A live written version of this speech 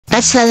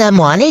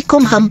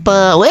Assalamualaikum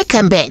hampa.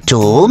 Welcome back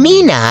to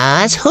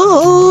Minna'S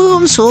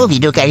Home. So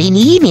video kali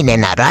ni Minna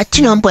nak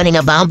racun hampa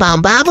dengan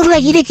bahan-bahan baru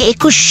lagi dekat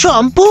Eco Shop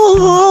hampa.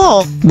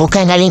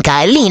 Bukan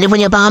kaling-kaling dia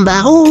punya bahan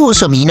baru.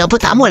 So Minna pun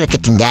tak maulah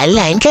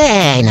ketinggalan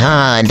kan.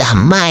 Dah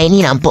main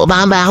ni nampak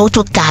bahan baru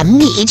tu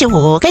kami je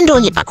kan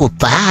dongit pak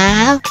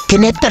kupal.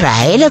 Kena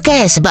try lah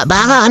kan sebab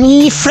barang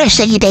ni fresh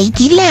lagi dari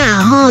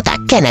gila.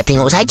 Takkan nak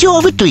tengok saja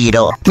betul je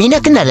dok.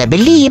 Minna kena lah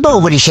beli baru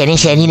boleh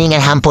sharing-sharing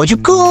dengan hampa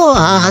juga.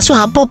 So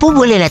hampa pun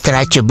bolehlah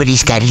teracun beri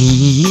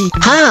sekali.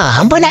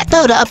 Hampa nak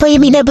tahu tak apa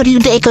yang Minna beri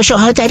untuk Eco Shop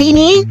hari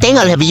ni?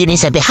 Tengoklah video ni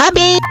sampai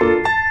habis.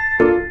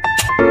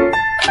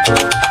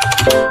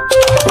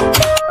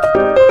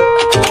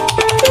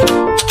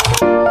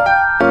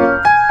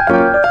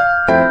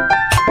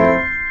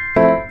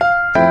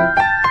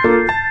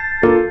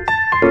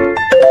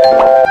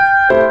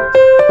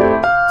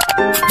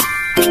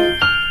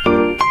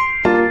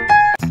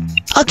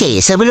 Okay,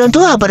 sebelum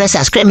tu hampa dah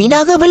subscribe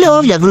Minna ke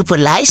belum? Jangan lupa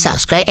like,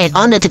 subscribe and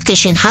on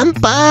notification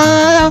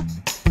hampa.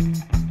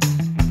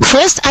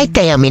 First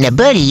item yang Minna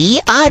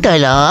beli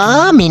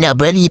adalah Minna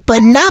beli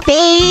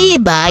penapis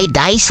by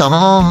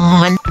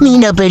Dyson.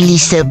 Minna beli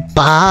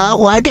sebab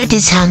warna dia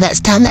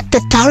sangat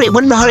tertarik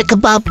menarik ke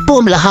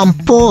babum lah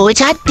hampa.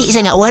 Cantik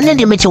sangat warna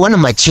dia macam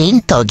warna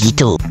magenta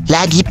gitu.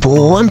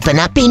 Lagipun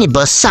penapis ni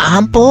besar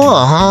hampa.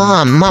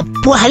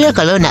 Mampuah lah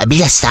kalau nak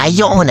bila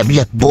sayang, nak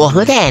bila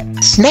buah kan.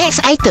 Next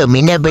item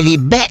Minna beli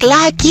beg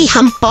lagi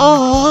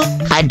hampa.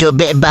 Ada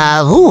beg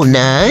baru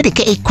na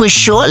dekat Eco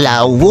Shop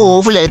lah.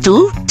 Wow pula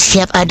tu.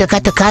 Siap ada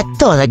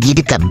kata-kata lagi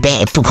dekat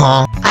beg tu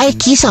I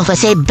kisah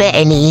pasal beg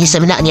ni.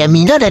 Sebenarnya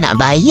Minna dah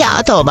nak bayar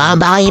tau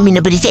barang-barang yang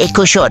Minna beli kat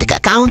Eco Shop dekat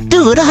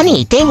kaunter dah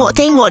ni. Tengok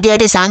dia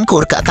ada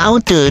sangkur dekat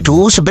kaunter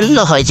tu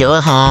sebelah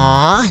aja.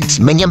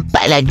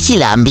 Menyempat lagi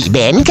lah ambil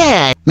beg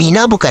kan.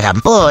 Minna bukan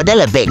hampa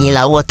dalam beg ni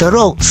lawa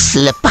teruk.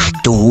 Lepas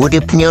tu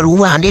dia punya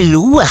ruang dia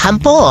luar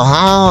hampa.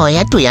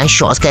 Yang tu yang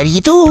short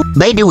sekali tu.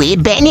 By the way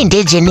beg ni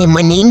dia jenis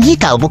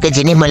meninggi tau, bukan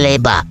jenis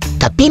melebar.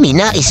 Tapi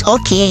Minna is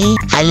okay.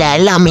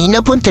 Alah-alah Minna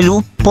pun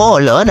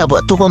terlupa lah nak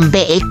buat turun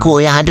beg Eco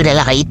yang ada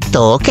dalam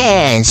kereta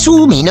kan.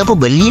 So Minna pun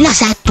belilah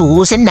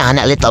satu. Senang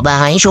nak letak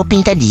barang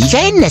shopping tadi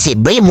kan.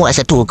 Nasib baik muat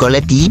satu.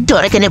 Kalau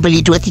tidak kena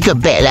beli 2-3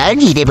 beg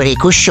lagi daripada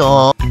Eco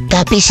Shop.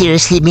 Tapi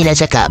seriously Minna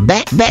cakap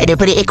beg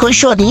daripada Eco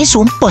Shop ni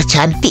sumpah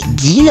cantik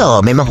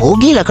gila. Memang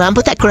rugi lah kalau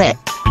hampa tak grab.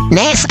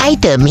 Next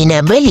item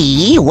Minna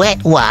beli wet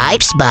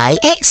wipes by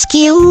XQ.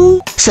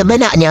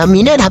 Sebenarnya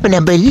Minna dah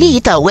pernah beli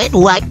tau wet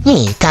wipe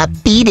ni,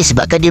 tapi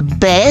disebabkan dia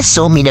best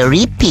so Minna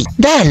repeat.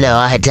 Dan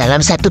lah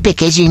dalam satu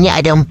packaging ni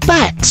ada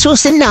 4. So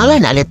senang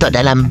lah nak letak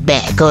dalam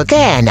bag kau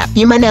kan. Nak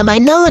pergi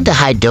mana-mana dah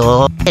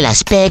ada. Yalah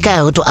spare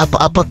kan untuk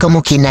apa-apa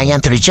kemungkinan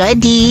yang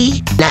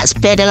terjadi. Nak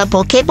spare dalam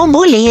poket pun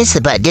boleh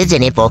sebab dia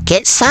jenis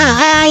pocket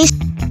size.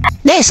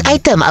 Next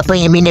item apa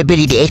yang Minna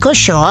beli di Eco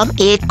Shop,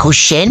 a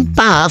cushion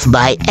puff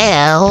by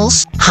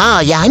Els.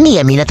 Yang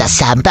ni yang Minna tak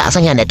sabar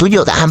sangat nak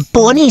tunjuk kat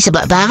hampa ni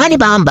sebab barang ni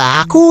barang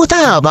baku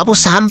tau, baru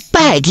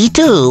sampai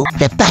gitu.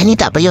 Lepas ni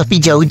tak payah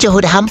pergi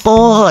jauh-jauh dah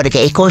hampa.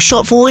 Dekat Eco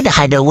Shop pun dah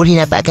ada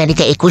boleh dapatkan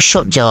dekat Eco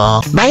Shop je.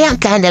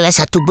 Bayangkan dalam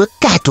satu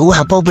bekas tu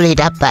hampa boleh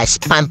dapat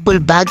span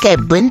pelbagai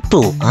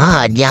bentuk.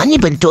 Yang ni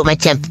bentuk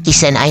macam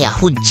kisan air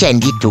hujan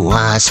gitu.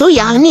 So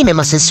yang ni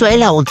memang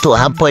sesuai lah untuk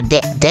hampa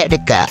dek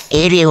dekat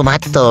area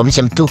mata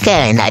macam tu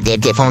kan. Nak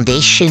dek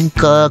foundation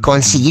ke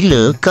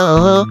concealer ke.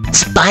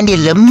 Span dia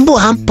lembut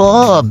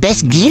hampa.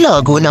 Best gila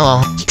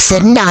guna.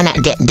 Senang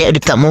nak dek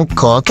dekat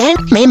muka kan.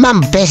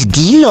 Memang best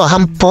gila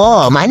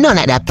hampa. Mana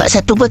nak dapat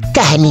satu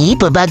bekas ni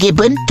berbagai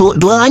bentuk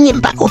 2 ringgit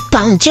 4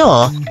 kupang je.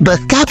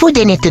 Bekas pun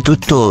jenis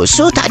tertutup.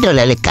 So tak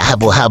adalah lekat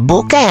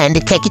habuk-habuk kan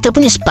dekat kita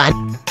punya span.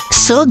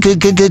 So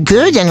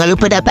jangan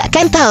lupa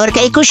dapatkan tau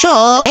dekat Eco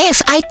Shop.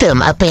 Next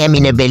item apa yang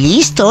Minna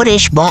beli,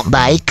 storage box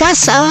by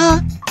Casa.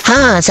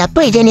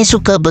 Siapa yang jenis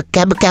suka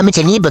bekas-bekas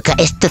macam ni, bekas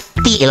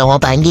estetik lah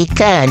orang panggil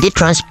kan. Dia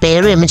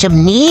transparent macam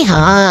ni.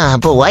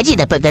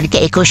 Wajib dapatkan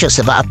dekat Eco Shop.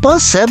 Sebab apa?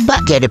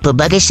 Sebab dia ada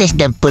pelbagai saiz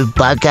dan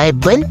pelbagai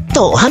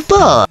bentuk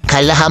hampa.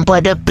 Kalau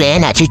hampa ada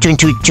plan nak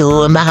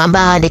cucun-cucun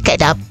barang-barang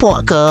dekat dapur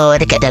ke,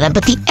 dekat dalam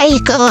peti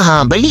air ke,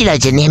 belilah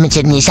jenis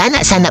macam ni.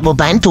 Sangat-sangat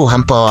membantu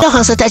hampa.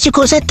 Kalau rasa tak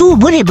cukup satu,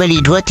 boleh beli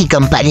 2,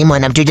 3, 4,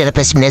 5, 6, 7,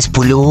 8, 9,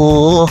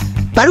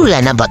 10. Barulah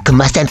nampak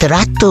kemas dan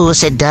teratur.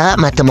 Sedap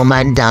mata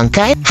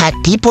memandangkan,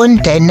 hati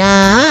pun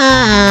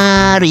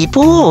tenang.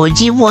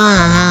 Jiwa.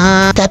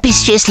 Tapi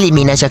seriously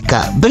Minna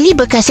cakap beli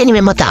bekas ni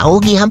memang tak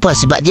rugi hampa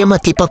sebab dia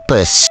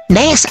multi-purpose.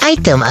 Next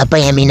item apa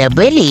yang Minna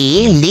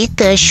beli,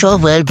 little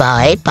shovel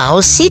by Power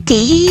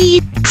City.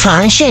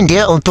 Function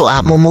dia untuk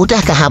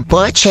memudahkan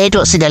hampa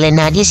cedok segala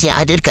najis yang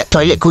ada dekat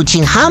toilet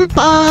kucing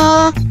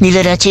hampa.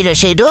 Bila dah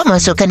cedok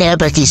masukkan dalam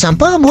peti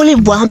sampah, boleh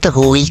buang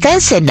terus kan.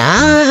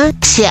 Senang.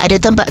 Siap ada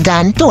tempat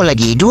gantung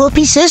lagi. 2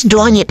 pieces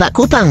 2 ringgit 4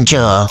 kupang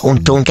je.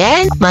 Untung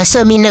kan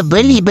masa Minna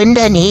beli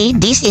benda ni,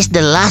 this is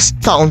the last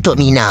stock untuk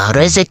Minna.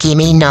 Rezeki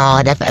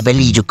Minna dapat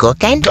beli juga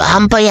kan. Untuk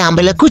hampa yang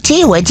bela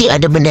kucing wajib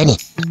ada benda ni.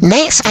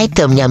 Next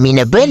item yang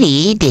Mina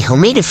beli,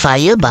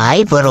 dehumidifier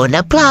by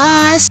Verona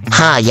Plus.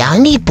 Yang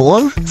ni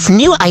pun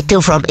new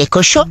item from Eco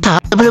Shop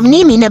tak. Sebelum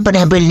ni Mina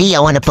pernah beli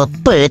yang warna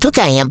purple tu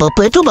kan. Yang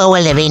purple tu bawah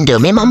lavender.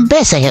 Memang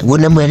best sangat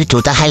guna benda tu,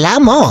 tahan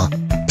lama.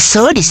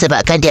 So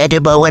disebabkan dia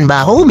ada bauan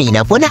bau,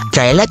 Mina pun nak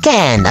try lah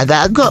kan.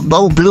 Agak-agak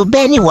bau blue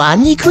band ni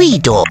wangi kui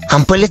tu.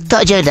 Hampa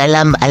letak je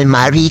dalam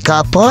almari ke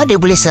apa, dia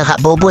boleh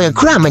serap bau-bau yang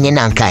kurang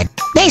menyenangkan.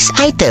 Next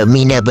item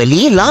Mina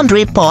beli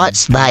laundry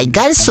pots by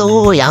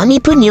Ganso. Yang ni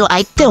pun new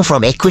item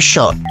from Eco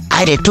Shop.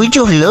 Ada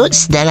 7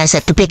 loads dalam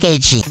satu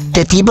packaging.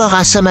 Tiba-tiba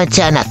rasa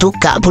macam nak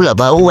tukar pula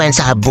bauan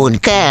sabun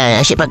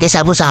kan. Asyik pakai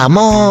sabun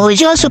sama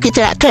je, so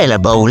kita nak try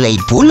lah bau lain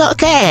pula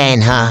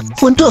kan.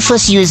 Untuk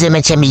first user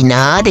macam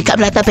Mina,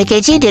 dekat belakang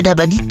packaging dia dah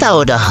bagi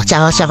tahu dah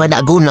cara-cara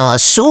nak guna.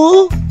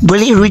 So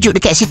boleh rujuk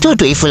dekat situ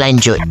untuk info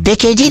lanjut.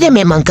 Packaging dia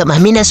memang kemah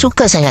Mina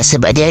suka sangat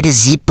sebab dia ada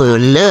zipper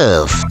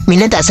love.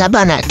 Mina tak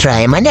sabar nak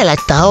try.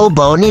 Manalah tahu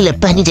bau ni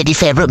lepas ni jadi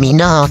favourite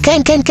Mina.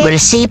 Kan.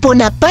 Bersih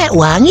pun dapat,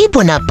 wangi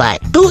pun dapat.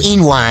 2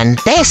 in 1.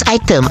 Next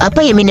item,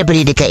 apa yang Mina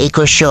beli dekat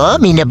Eco Shop?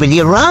 Mina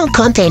beli round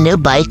container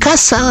by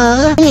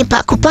Casa. Ni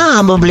Pak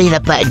Kupang boleh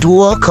dapat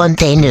 2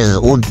 container.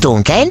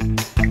 Untung kan?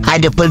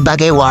 Ada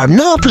pelbagai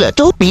warna pula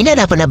tu. Mina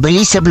dah pernah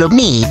beli sebelum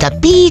ni,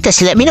 tapi tak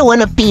silap Mina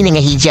warna pink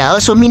dengan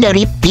hijau. So Mina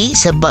repeat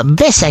sebab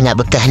best sangat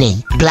bekas ni.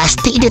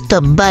 Plastik dia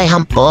tebal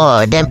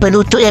hampa dan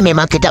penutupnya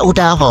memang ketat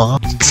udara.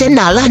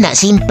 Senang lah nak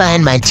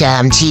simpan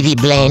macam cili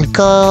blend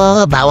ke,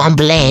 bawang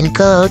blend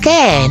ke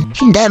kan.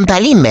 Dan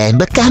paling best,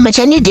 bekas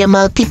macam ni dia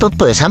multi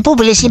purpose. Hampa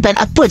boleh simpan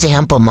apa je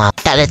hampa mahu.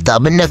 Tak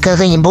letak benda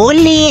kering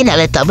boleh, nak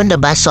letak benda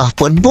basah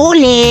pun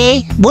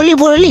boleh. Boleh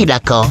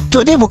lah kau.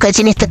 Tu dia bukan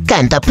jenis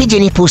tekan tapi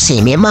jenis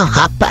pusing. Memang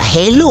rapat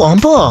hello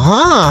hampa.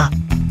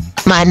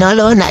 Mana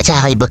lo nak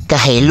cari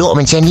bekas elok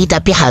macam ni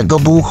tapi harga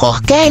murah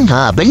kan?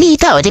 Beli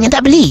tau, jangan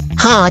tak beli.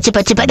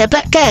 Cepat-cepat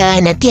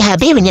dapatkan, nanti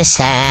habis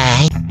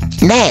menyesal.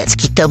 Next,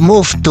 kita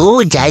move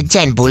to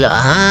jajan pula.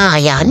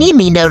 Yang ni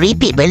Mina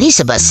repeat beli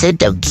sebab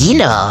sedap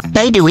gila.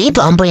 By the way,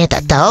 buat hampa yang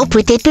tak tahu,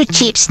 potato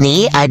chips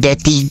ni ada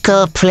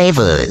 3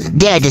 flavor.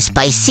 Dia ada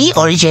spicy,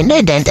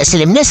 original dan tak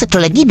selimnya satu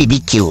lagi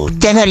BBQ.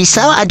 Jangan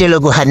risau, ada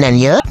logo Hanan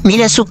ya.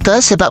 Mina suka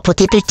sebab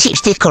potato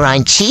chips dia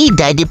crunchy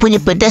dan dia punya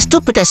pedas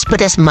tu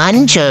pedas-pedas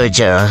manja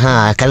je.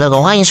 Kalau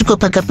orang yang suka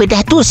pakai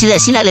pedas tu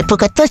silat-silat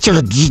lepas kata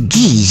celok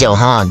gigi je.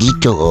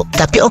 Gitu.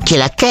 Tapi okey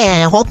lah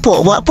kan,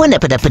 ropok buat pun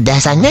tak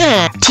pedas-pedas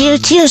sangat.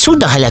 Chill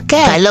sudah lah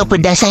kan. Kalau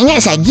pedas sangat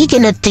lagi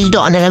kena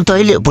tidur dalam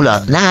toilet pula.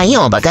 Nah,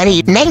 yang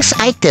bakari. Next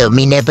item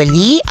Mina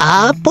beli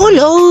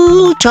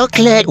Apollo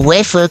chocolate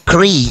wafer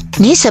cream.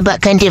 Ni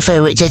sebabkan dia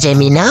favorite jajan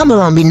Mina.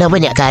 Memang Mina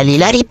banyak kali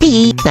lah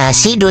repeat.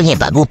 Nasi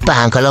RM2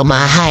 Kupang. Kalau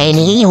mahal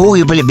ni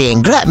boleh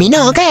bankrupt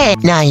Mina kan.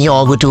 Nah,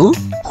 yang tu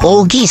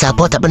Ogi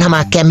siapa tak pernah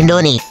makan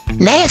benda ni.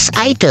 Next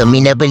item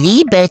Mina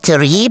beli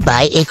battery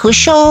by Eco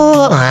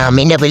Shop.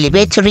 Mina beli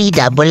battery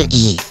double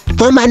E.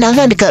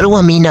 Pemandangan dekat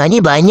rumah Mina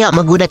ni banyak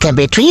menggunakan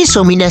bateri,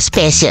 so Mina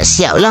spare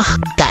siap-siap lah.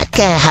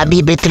 Takkan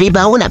habis bateri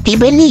baru nak pergi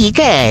beli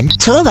kan.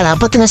 So kalau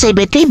apa tengah saya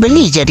bateri,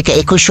 beli je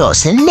dekat Eco Shop,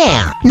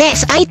 senang.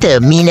 Next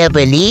item Mina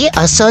beli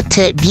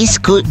assorted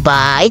biscuit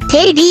by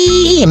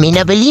Teddy.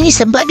 Mina beli ni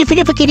sebab dia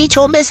pilih pakai dia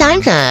comel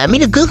sangat.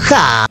 Mina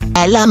gerak.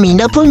 Alah,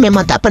 Mina pun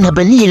memang tak pernah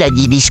beli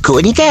lagi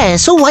biskut ni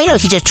kan. So why not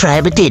kita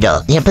try betul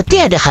tak? Yang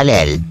penting ada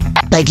halal.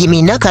 Bagi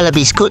Mina kalau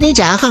biskut ni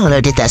jarang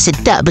lah dia tak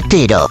sedap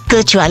betul tak?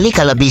 Kecuali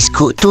kalau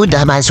biskut tu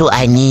dah masuk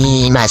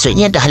angin.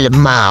 Maksudnya dah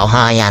lemau.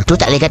 Yang tu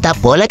tak boleh kata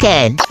apa lah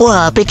kan.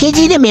 Wah,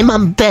 packaging dia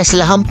memang best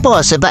lah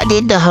hampa sebab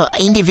dia dah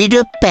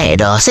individual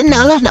pack dah.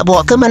 Senang lah nak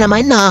bawa ke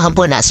mana-mana.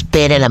 Hampa nak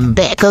spare dalam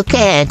bag ke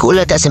kan.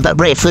 Kalau tak sempat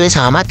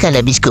breakfast,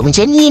 makanlah biskut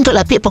macam ni untuk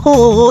lapik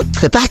perut.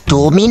 Lepas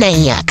tu Mina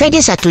ingatkan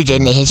dia satu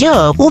jenis je.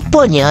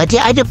 Rupanya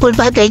dia ada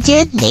pelbagai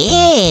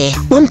jenis.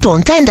 Untung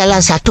kan dalam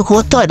satu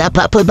kotak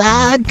dapat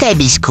pelbagai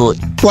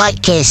biskut. White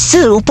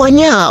Castle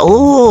rupanya.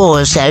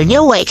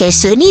 Selalunya White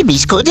Castle ni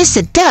biskut dia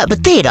sedap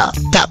betul tak?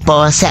 Tak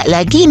pasal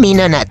lagi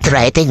Mina nak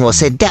try tengok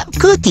sedap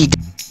ke tidak.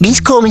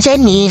 Biskut macam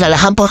ni kalau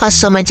hampa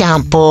rasa macam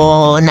hampa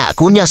nak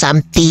kunyah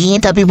something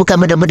tapi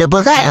bukan benda-benda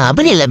berat,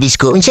 belilah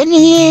biskut macam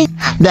ni.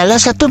 Dalam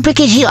satu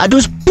packaging ada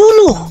 10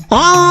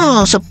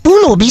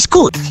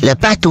 biskut.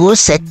 Lepas tu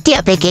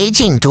setiap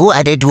packaging tu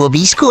ada 2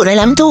 biskut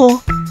dalam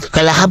tu.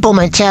 Kalau hampa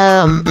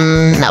macam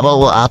nak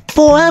bawa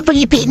apa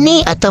pergi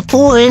piknik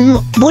ataupun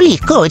boleh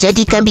kau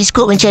jadikan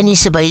biskut macam ni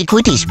sebagai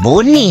kutis.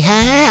 Boleh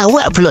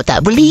awak pula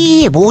tak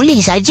beli. Boleh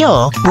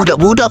saja.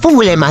 Budak-budak pun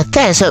boleh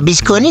makan sebab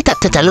biskut ni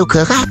tak terlalu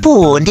keras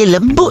pun. Dia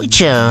lembut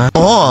je.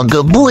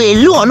 Gebu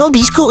elok no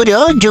biskut dia.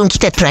 Jom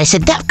kita try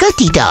sedap ke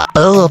tidak?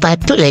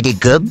 Patutlah dia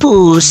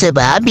gebu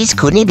sebab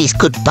biskut ni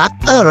biskut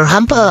butter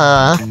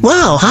hampa.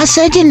 Wow,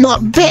 rasa dia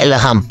not bad lah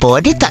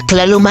hampa. Dia tak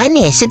terlalu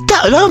manis.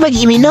 Sedap lah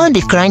bagi Mina.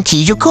 Dia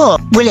crunchy juga.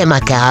 kok. Boleh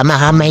makan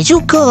ramai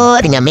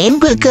juga, dengan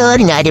member ke,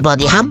 dengan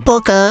adik-beradik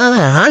hampa ke.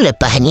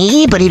 Lepas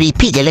ni beri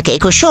repeat je lah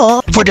kat Eco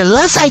Shop. For the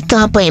last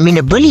item apa yang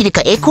Mina beli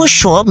dekat Eco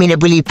Shop, Mina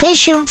beli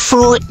passion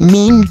fruit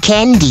mint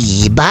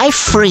candy by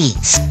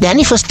Freeze. Dan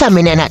ni first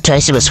time Mina nak try,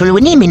 sebab sebelum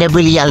ni Mina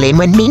beli yang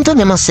lemon mint tu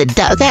memang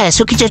sedap kan.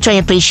 So kita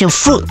try yang passion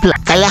fruit pula.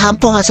 Kalau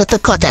hampa rasa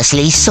tekak tak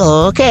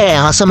selesa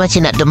kan, rasa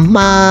macam nak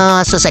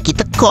demam, rasa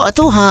sakit tekak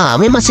tu,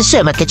 memang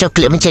sesuai makan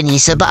coklat macam ni.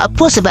 Sebab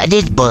apa? Sebab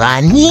dia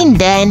berangin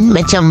dan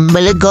macam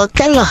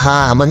melegakan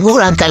lah,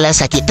 mengurangkanlah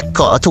sakit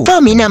tekak tu. Kalau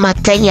Mina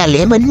makan yang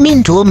lemon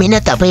mint tu, Mina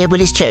tak payah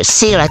beli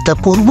strepsil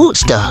ataupun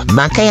woods dah.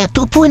 Makan yang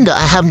tu pun dah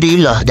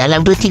Alhamdulillah,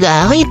 dalam 2-3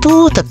 hari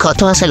tu tekak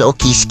tu asal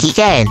okey sikit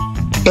kan.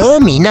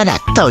 Mina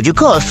nak tahu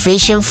juga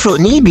passion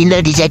fruit ni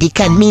bila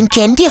dijadikan mint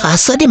candy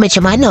rasa dia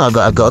macam mana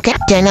agak-agak kan.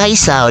 Jangan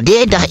risau,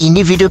 dia dah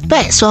individual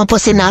pack, so hampa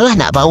senang lah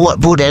nak bawa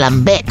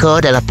dalam bag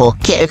ke, dalam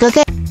poket ke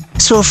kan.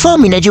 So far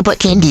Mina jumpa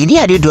candy ni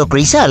ada 2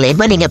 perisa,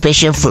 lemon dengan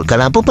passion fruit.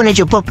 Kalau hampa pernah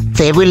jumpa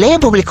flavor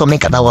lain, hampa boleh komen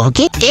kat bawah,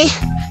 okey?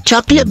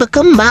 Coklat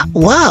berkembang.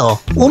 Wow,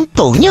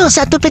 untungnya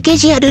satu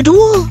packaging ada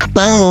 2.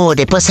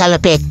 Mereka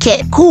salah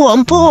paket ku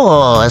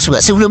hampa.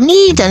 Sebab sebelum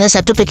ni dalam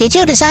satu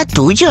packaging ada 1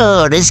 je.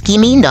 Rezeki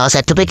Mina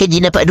satu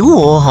packaging dapat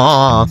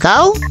 2.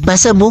 Kau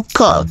masa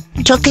buka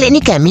coklat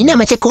ni kan Mina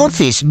macam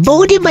confused.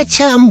 Bau dia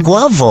macam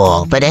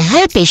guava,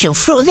 padahal passion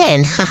fruit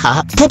kan.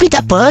 Tapi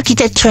tak apa,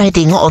 kita try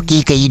tengok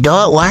okey ke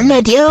tidak.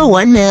 Warna dia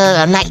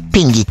warna light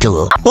pink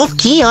gitu.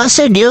 Okey,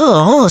 rasa dia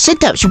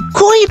sedap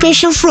cukup.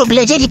 Passion fruit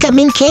bila jadikan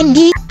mint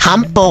candy,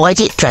 hampa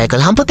wajib try.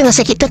 Kalau hampa kena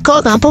sakit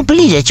tekak, hampa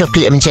beli je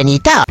coklat macam ni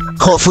tak.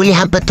 Hopefully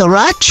hampa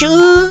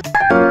teracu.